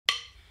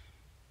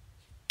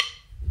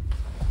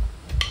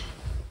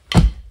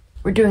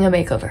We're doing a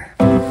makeover.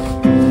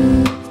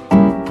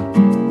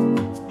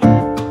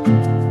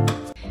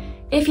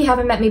 If you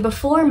haven't met me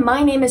before,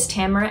 my name is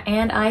Tamara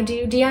and I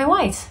do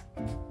DIYs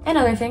and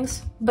other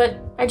things, but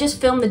I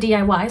just filmed the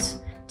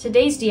DIYs.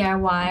 Today's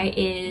DIY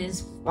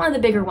is one of the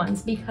bigger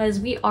ones because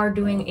we are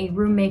doing a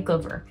room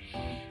makeover.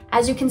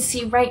 As you can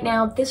see right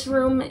now, this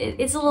room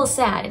is a little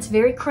sad. It's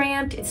very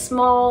cramped, it's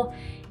small,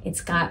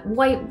 it's got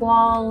white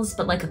walls,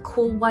 but like a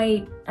cool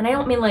white. And I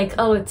don't mean like,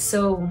 oh, it's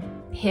so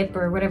hip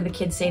or whatever the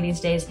kids say these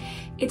days.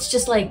 It's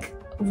just like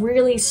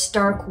really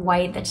stark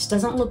white that just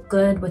doesn't look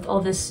good with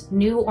all this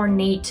new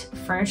ornate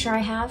furniture I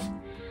have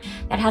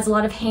that has a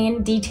lot of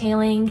hand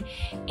detailing,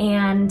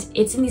 and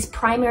it's in these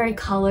primary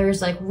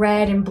colors like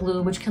red and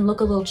blue, which can look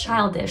a little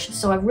childish.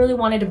 So I really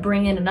wanted to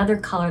bring in another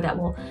color that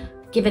will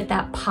give it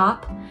that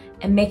pop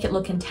and make it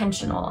look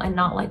intentional and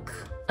not like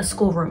a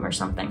schoolroom or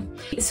something.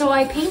 So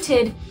I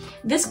painted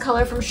this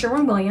color from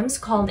Sherwin-Williams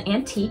called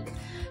Antique,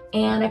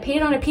 and I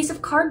painted on a piece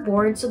of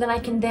cardboard so that I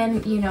can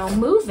then, you know,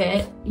 move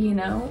it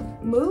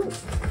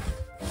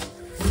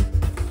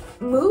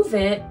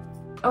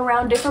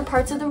around different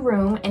parts of the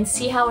room and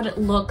see how it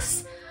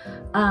looks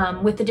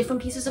with the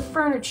different pieces of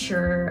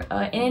furniture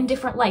and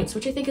different lights,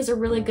 which I think is a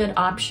really good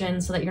option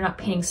so that you're not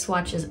painting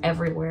swatches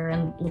everywhere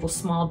and little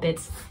small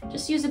bits.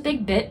 Just use a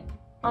big bit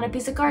on a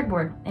piece of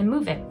cardboard and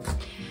move it.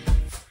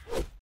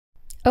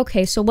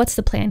 Okay, so what's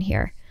the plan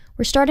here?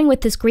 We're starting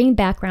with this green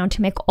background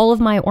to make all of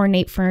my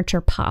ornate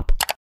furniture pop.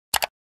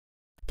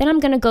 Then I'm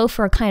gonna go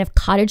for a kind of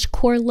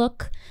cottagecore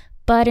look,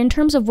 but in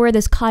terms of where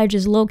this cottage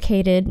is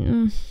located,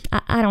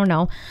 I don't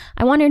know.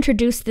 I want to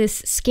introduce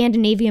this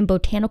Scandinavian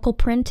botanical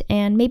print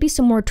and maybe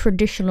some more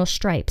traditional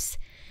stripes.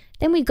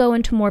 Then we go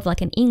into more of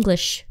like an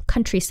English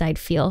countryside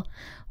feel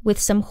with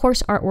some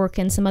horse artwork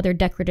and some other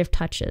decorative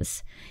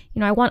touches.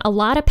 You know, I want a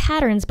lot of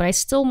patterns, but I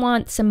still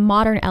want some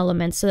modern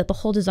elements so that the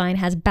whole design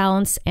has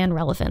balance and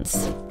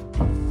relevance.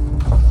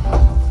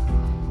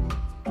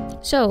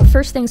 So,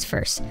 first things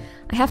first,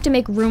 I have to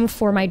make room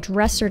for my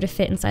dresser to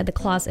fit inside the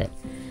closet.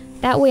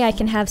 That way I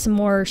can have some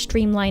more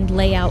streamlined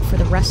layout for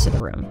the rest of the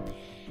room.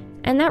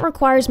 And that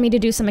requires me to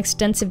do some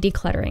extensive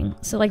decluttering.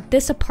 So like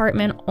this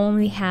apartment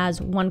only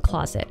has one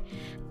closet,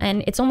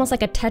 and it's almost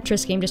like a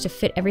Tetris game just to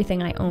fit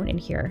everything I own in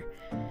here.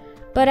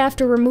 But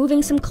after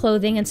removing some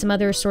clothing and some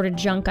other assorted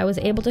junk, I was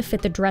able to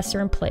fit the dresser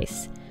in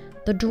place.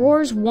 The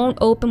drawers won't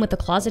open with the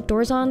closet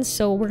doors on,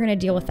 so we're gonna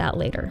deal with that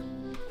later.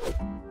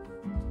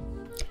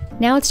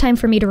 Now it's time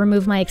for me to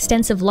remove my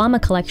extensive llama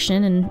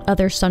collection and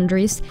other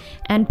sundries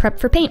and prep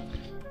for paint.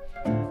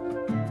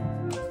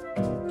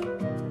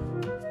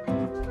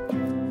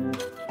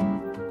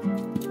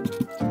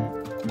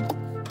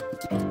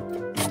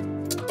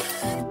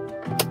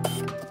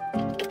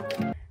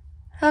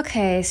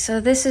 Okay,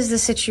 so this is the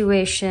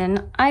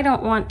situation. I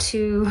don't want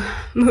to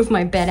move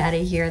my bed out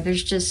of here.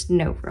 There's just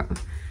no room.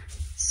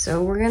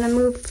 So we're gonna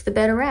move the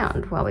bed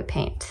around while we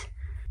paint.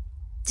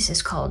 This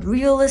is called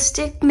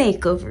realistic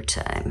makeover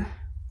time.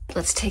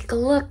 Let's take a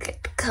look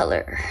at the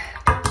color.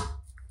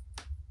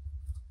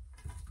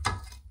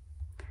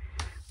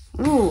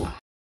 Ooh,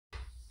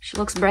 she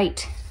looks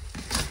bright.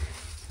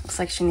 Looks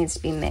like she needs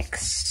to be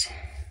mixed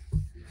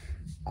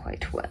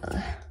quite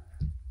well.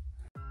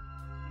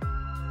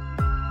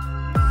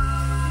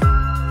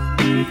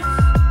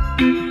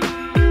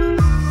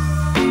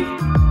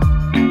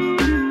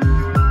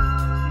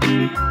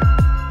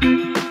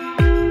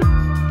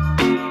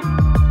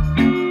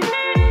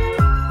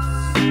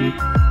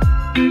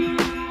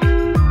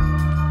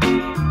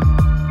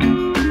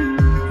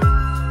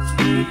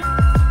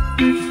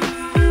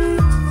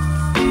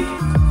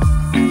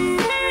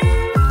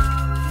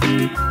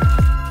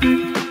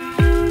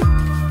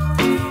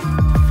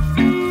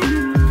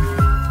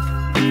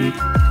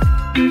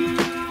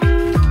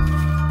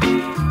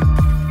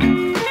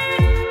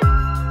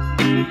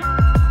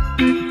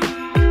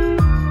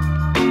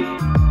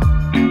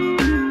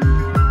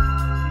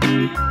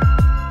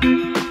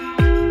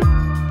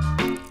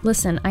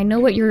 Listen, I know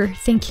what you're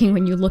thinking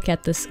when you look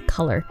at this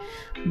color,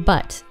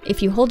 but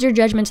if you hold your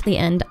judgment to the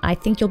end, I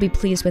think you'll be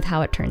pleased with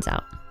how it turns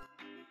out.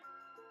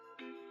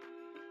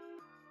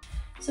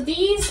 So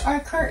these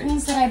are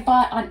curtains that I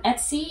bought on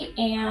Etsy,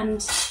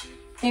 and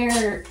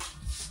they're,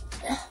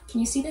 can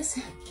you see this?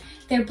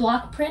 They're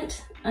block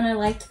print, and I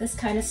liked this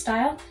kind of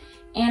style.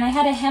 And I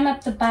had to hem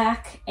up the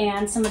back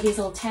and some of these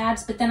little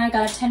tabs, but then I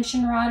got a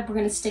tension rod. We're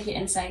gonna stick it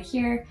inside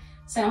here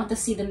so I don't have to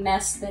see the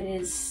mess that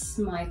is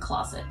my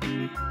closet.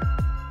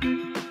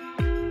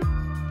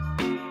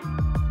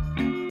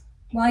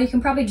 Well, you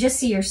can probably just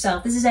see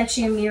yourself. This is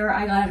actually a mirror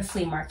I got at a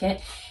flea market.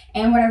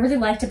 And what I really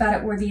liked about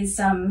it were these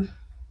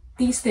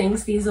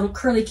things, these little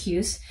curly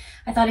cues.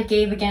 I thought it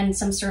gave, again,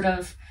 some sort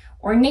of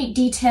ornate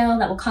detail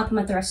that will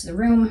complement the rest of the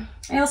room.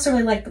 I also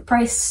really like the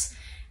price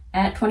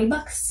at 20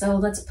 bucks, so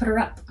let's put her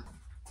up.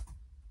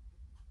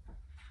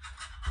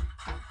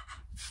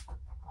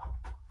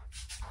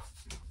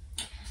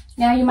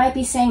 Now you might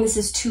be saying this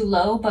is too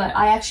low, but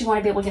I actually want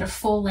to be able to get a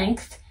full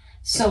length.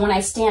 So when I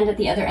stand at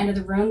the other end of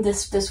the room,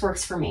 this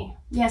works for me.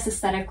 Yes,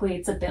 aesthetically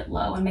it's a bit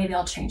low, and maybe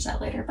I'll change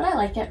that later, but I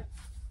like it.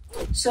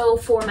 So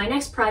for my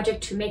next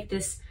project, to make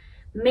this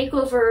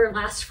makeover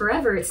last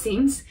forever, it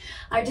seems,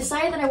 I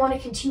decided that I want to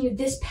continue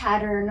this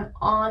pattern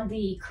on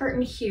the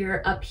curtain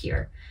here, up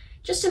here,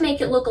 just to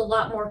make it look a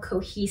lot more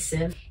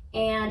cohesive.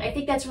 And I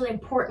think that's really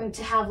important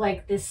to have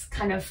like this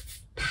kind of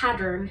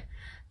pattern,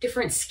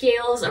 different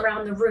scales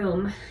around the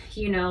room,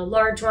 you know,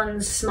 large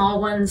ones,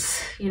 small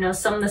ones, you know,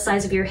 some the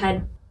size of your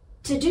head.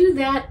 To do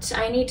that,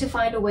 I need to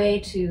find a way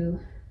to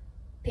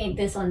paint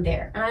this on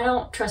there. And I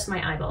don't trust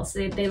my eyeballs.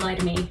 They lie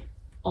to me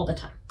all the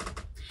time.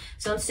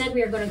 So instead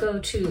we are going to go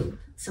to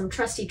some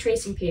trusty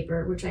tracing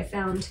paper, which I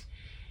found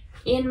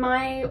in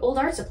my old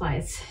art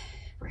supplies.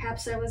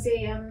 Perhaps I was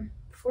a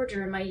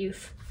forger in my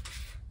youth.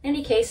 In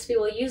any case, we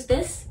will use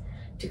this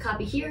to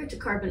copy here, to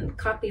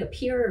copy up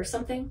here or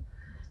something.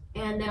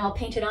 And then I'll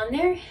paint it on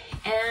there.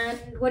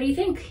 And what do you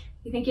think?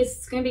 You think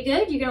it's gonna be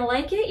good? You're gonna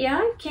like it?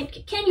 Yeah?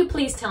 Can you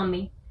please tell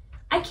me?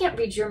 I can't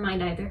read your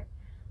mind either.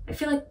 I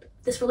feel like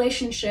this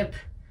relationship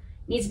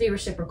needs to be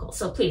reciprocal.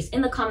 So please,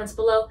 in the comments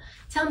below,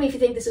 tell me if you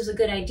think this is a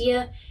good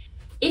idea.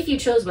 If you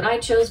chose what I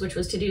chose, which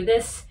was to do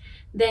this,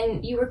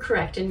 then you were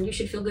correct and you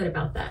should feel good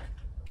about that.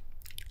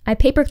 I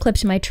paper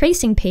clipped my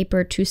tracing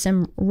paper to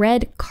some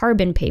red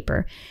carbon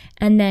paper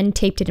and then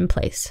taped it in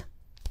place.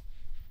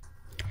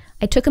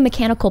 I took a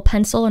mechanical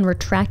pencil and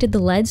retracted the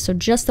lead so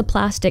just the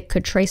plastic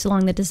could trace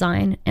along the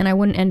design and I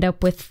wouldn't end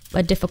up with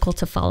a difficult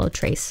to follow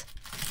trace.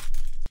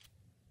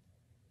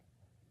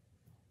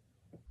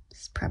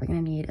 This is probably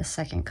going to need a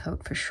second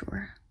coat for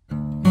sure.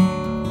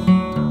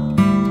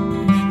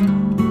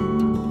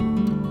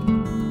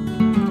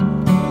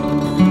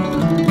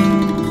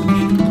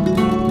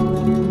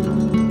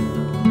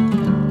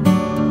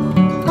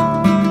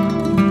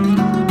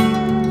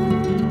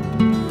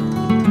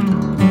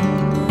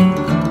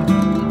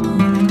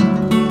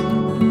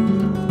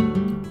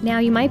 Now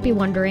you might be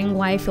wondering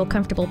why I feel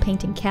comfortable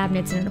painting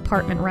cabinets in an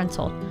apartment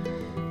rental.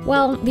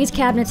 Well, these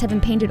cabinets have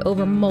been painted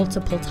over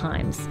multiple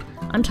times.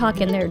 I'm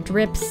talking they're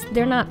drips,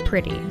 they're not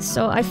pretty.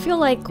 So I feel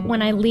like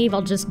when I leave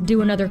I'll just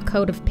do another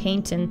coat of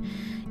paint and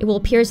it will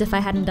appear as if I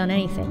hadn't done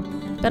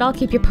anything. But I'll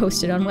keep you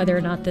posted on whether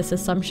or not this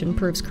assumption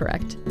proves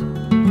correct.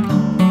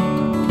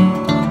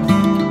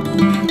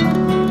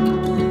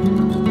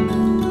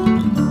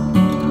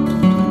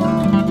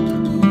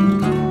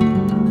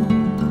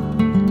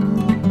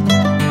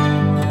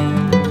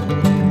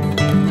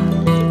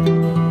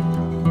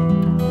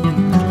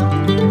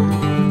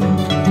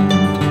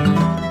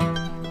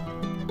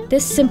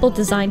 This simple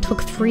design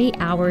took 3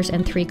 hours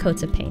and 3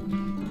 coats of paint.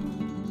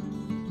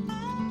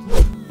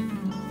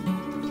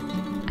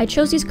 I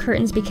chose these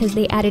curtains because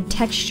they added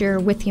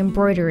texture with the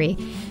embroidery,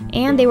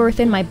 and they were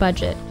within my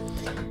budget.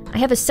 I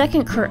have a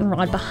second curtain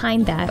rod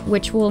behind that,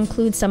 which will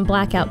include some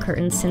blackout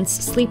curtains since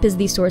sleep is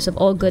the source of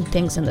all good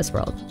things in this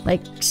world.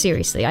 Like,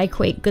 seriously, I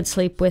equate good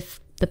sleep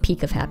with the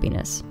peak of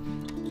happiness.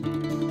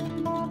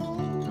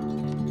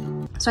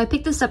 So I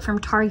picked this up from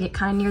Target,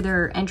 kind of near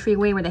their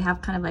entryway where they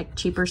have kind of like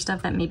cheaper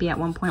stuff that maybe at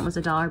one point was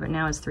 $1, but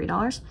now is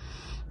 $3.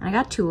 And I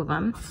got 2 of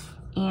them,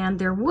 and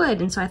they're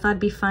wood, and so I thought it'd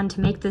be fun to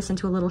make this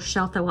into a little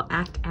shelf that will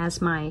act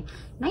as my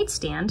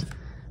nightstand.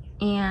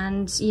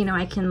 And, you know,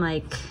 I can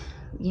like,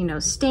 you know,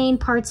 stain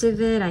parts of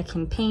it, I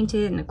can paint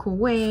it in a cool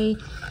way,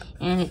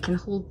 and it can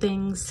hold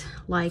things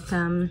like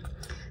a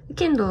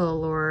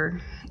Kindle or,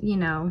 you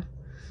know,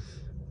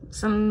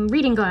 some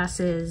reading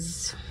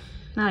glasses.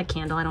 Not a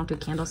candle, I don't do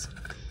candles.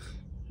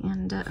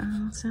 And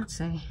what's that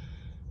say?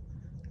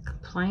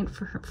 Compliant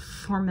for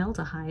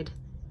formaldehyde.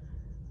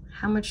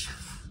 How much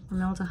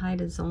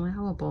formaldehyde is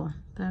allowable?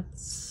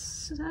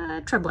 That's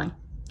troubling.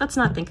 Let's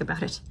not think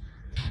about it.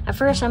 At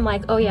first I'm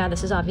like, oh yeah,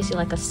 this is obviously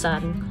like a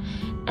sun.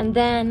 And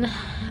then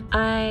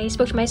I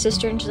spoke to my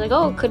sister and she's like,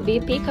 oh, it could be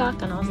a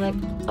peacock. And I was like,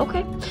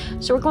 okay.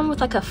 So we're going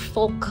with like a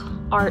folk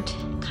art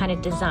kind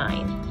of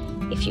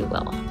design, if you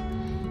will.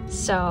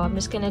 So I'm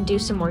just gonna do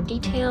some more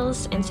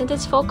details, and since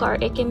it's folk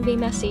art, it can be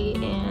messy,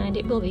 and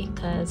it will be,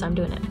 because I'm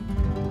doing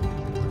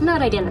it.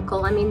 Not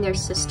identical, I mean they're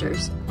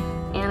sisters,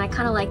 and I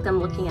kind of like them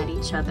looking at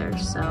each other,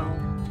 so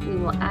we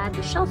will add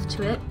the shelf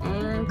to it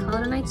and call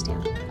it a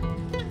nightstand.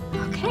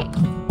 Okay,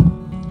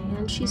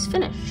 and she's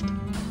finished.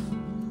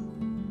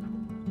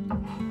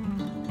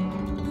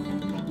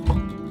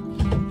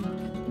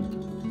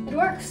 It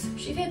works,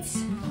 she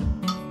fits.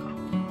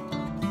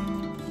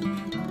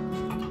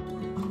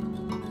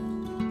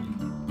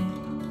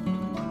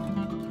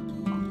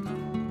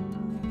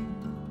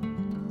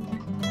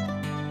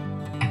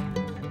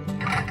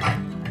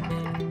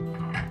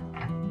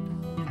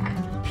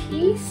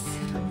 Piece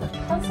of the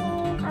puzzle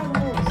are the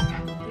holes.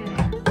 There.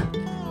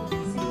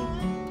 See?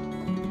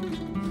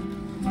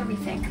 What do we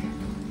think?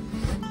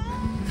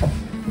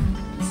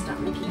 Stop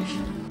making a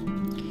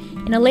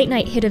show. In a late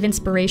night hit of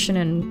inspiration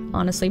and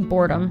honestly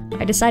boredom,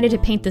 I decided to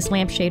paint this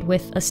lampshade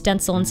with a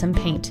stencil and some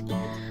paint.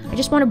 I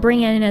just want to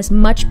bring in as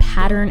much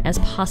pattern as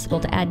possible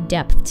to add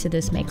depth to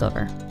this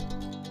makeover.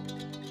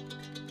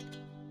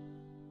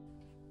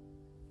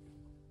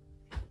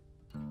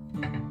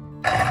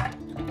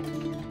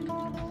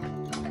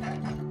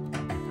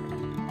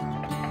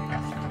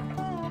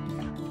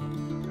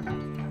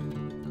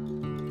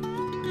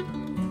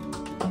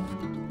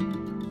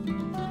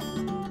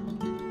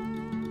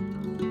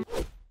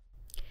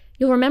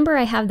 You'll remember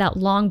I have that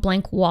long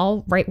blank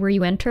wall right where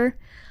you enter.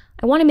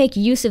 I want to make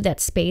use of that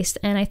space,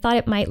 and I thought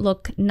it might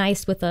look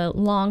nice with a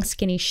long,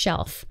 skinny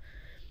shelf.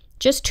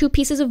 Just 2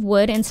 pieces of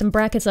wood and some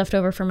brackets left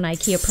over from an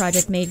IKEA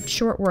project made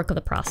short work of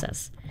the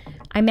process.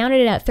 I mounted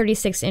it at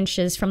 36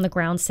 inches from the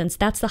ground since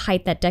that's the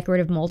height that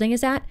decorative molding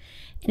is at,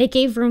 and it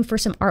gave room for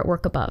some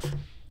artwork above.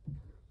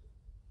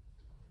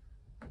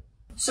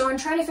 So I'm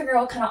trying to figure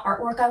out what kind of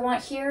artwork I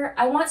want here.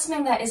 I want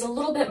something that is a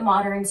little bit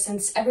modern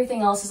since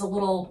everything else is a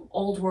little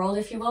old world,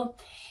 if you will.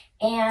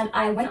 And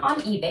I went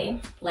on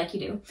eBay, like you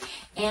do,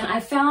 and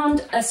I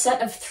found a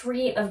set of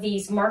 3 of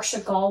these Marc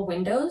Chagall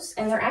windows,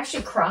 and they're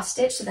actually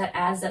cross-stitched, so that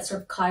adds that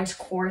sort of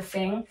cottagecore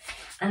thing.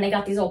 And they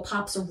got these old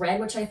pops of red,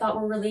 which I thought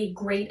were really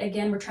great.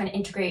 Again, we're trying to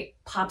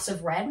integrate pops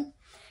of red.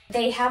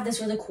 They have this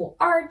really cool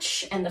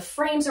arch, and the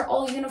frames are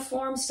all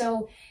uniform,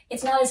 so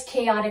it's not as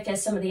chaotic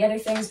as some of the other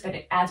things, but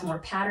it adds more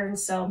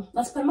patterns, so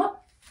let's put them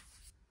up.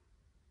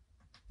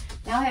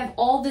 Now I have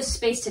all this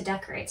space to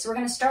decorate, so we're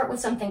going to start with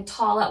something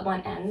tall at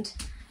one end.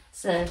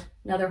 It's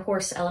another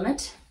horse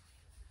element.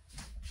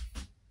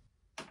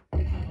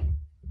 And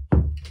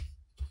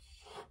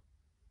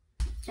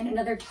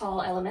another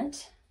tall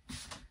element,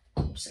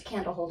 just a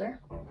candle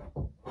holder.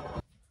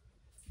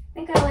 I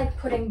think I like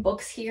putting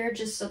books here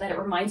just so that it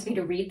reminds me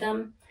to read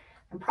them.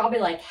 I'm probably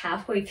like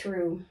halfway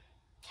through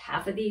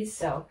half of these,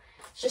 so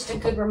it's just a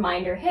good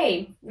reminder,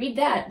 hey, read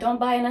that, don't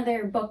buy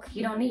another book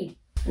you don't need.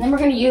 And then we're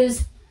going to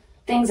use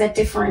things at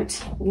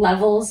different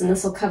levels, and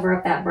this will cover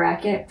up that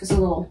bracket. Just a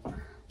little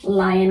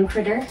lion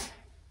critter,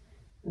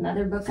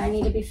 another book I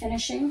need to be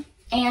finishing.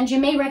 And you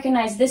may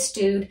recognize this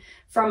dude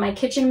from my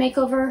kitchen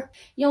makeover.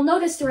 You'll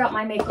notice throughout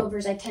my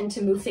makeovers I tend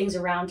to move things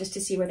around just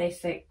to see where they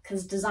fit,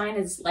 because design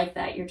is like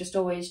that. You're just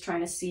always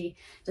trying to see,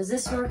 does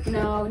this work?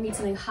 No, need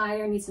something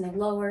higher, need something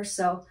lower.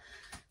 So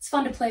it's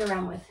fun to play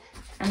around with.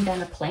 And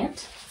then a plant,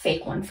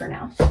 fake one for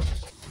now.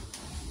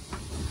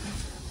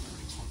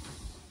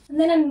 And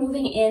then I'm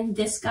moving in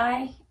this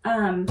guy.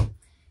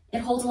 It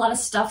holds a lot of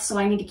stuff, so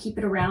I need to keep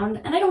it around.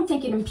 And I don't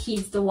think it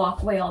impedes the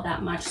walkway all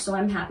that much, so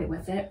I'm happy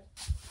with it.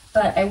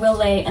 But I will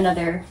lay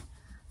another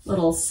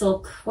little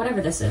silk,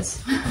 whatever this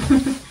is,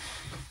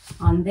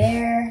 on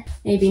there.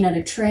 Maybe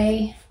another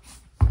tray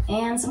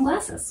and some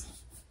glasses.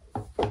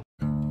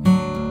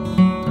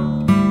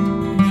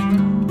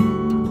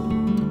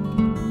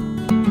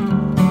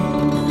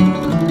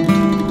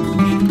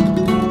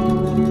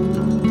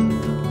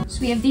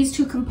 We have these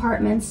 2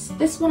 compartments.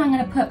 This one I'm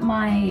going to put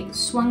my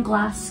swung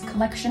glass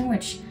collection,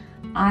 which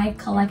I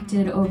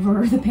collected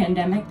over the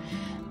pandemic.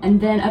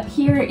 And then up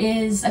here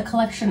is a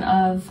collection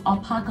of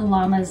alpaca,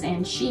 llamas,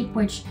 and sheep,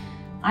 which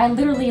I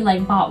literally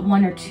like bought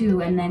 1 or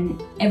 2, and then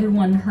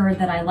everyone heard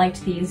that I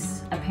liked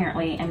these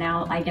apparently, and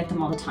now I get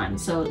them all the time.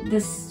 So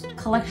this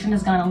collection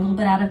has gone a little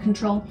bit out of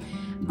control,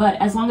 but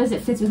as long as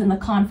it fits within the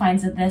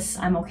confines of this,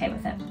 I'm okay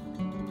with it.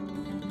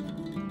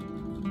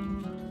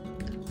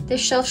 This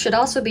shelf should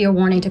also be a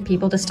warning to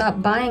people to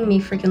stop buying me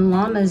freaking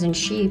llamas and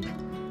sheep.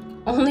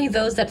 Only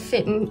those that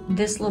fit in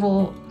this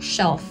little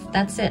shelf.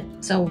 That's it.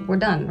 So we're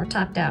done. We're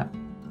topped out.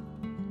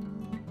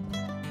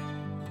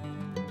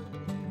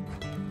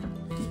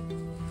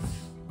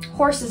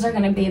 Horses are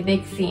going to be a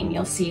big theme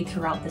you'll see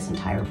throughout this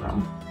entire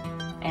room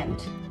and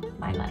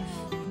my life.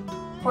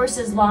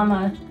 Horses,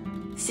 llama,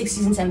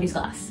 60s and 70s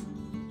glass.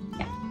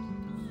 Yeah.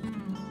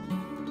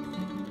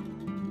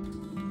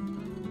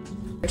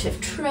 Decorative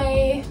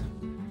tray.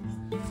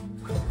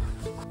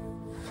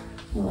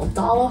 A little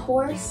Dala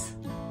horse,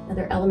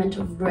 another element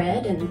of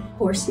red and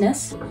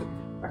horseness.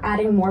 We're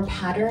adding more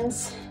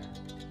patterns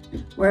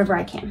wherever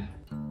I can.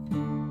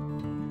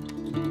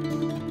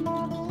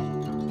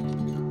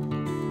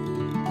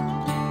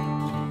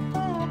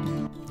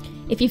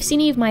 If you've seen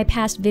any of my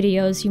past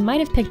videos, you might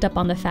have picked up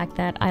on the fact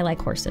that I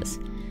like horses.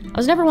 I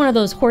was never one of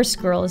those horse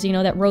girls, you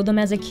know, that rode them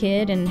as a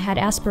kid and had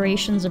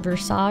aspirations of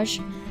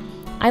dressage.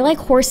 I like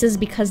horses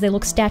because they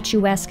look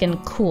statuesque and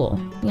cool.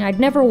 You know, I'd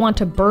never want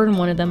to burn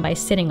one of them by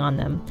sitting on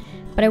them,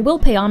 but I will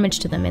pay homage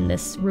to them in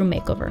this room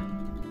makeover.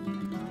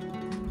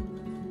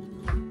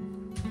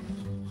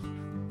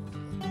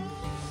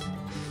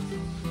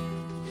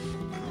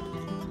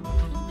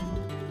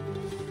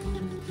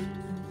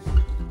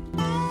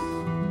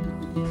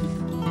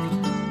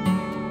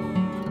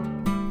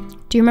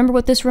 Do you remember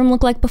what this room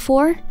looked like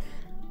before?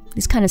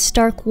 These kind of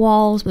stark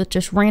walls with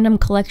just random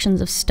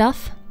collections of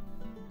stuff.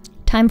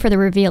 Time for the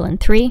reveal in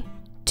 3,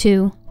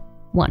 2,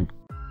 1.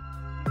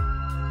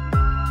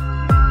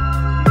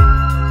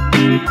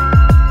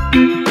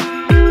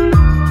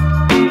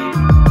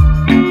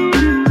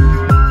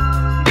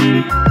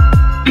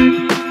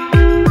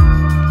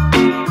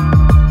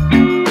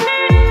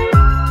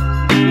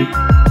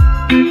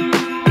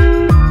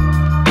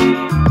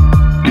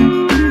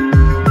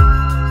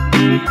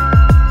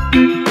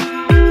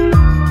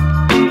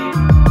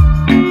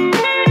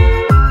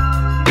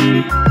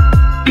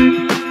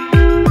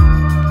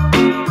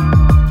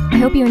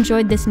 I hope you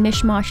enjoyed this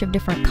mishmash of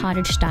different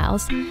cottage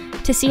styles.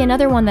 To see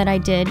another one that I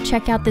did,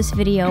 check out this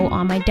video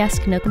on my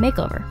desk nook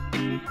makeover.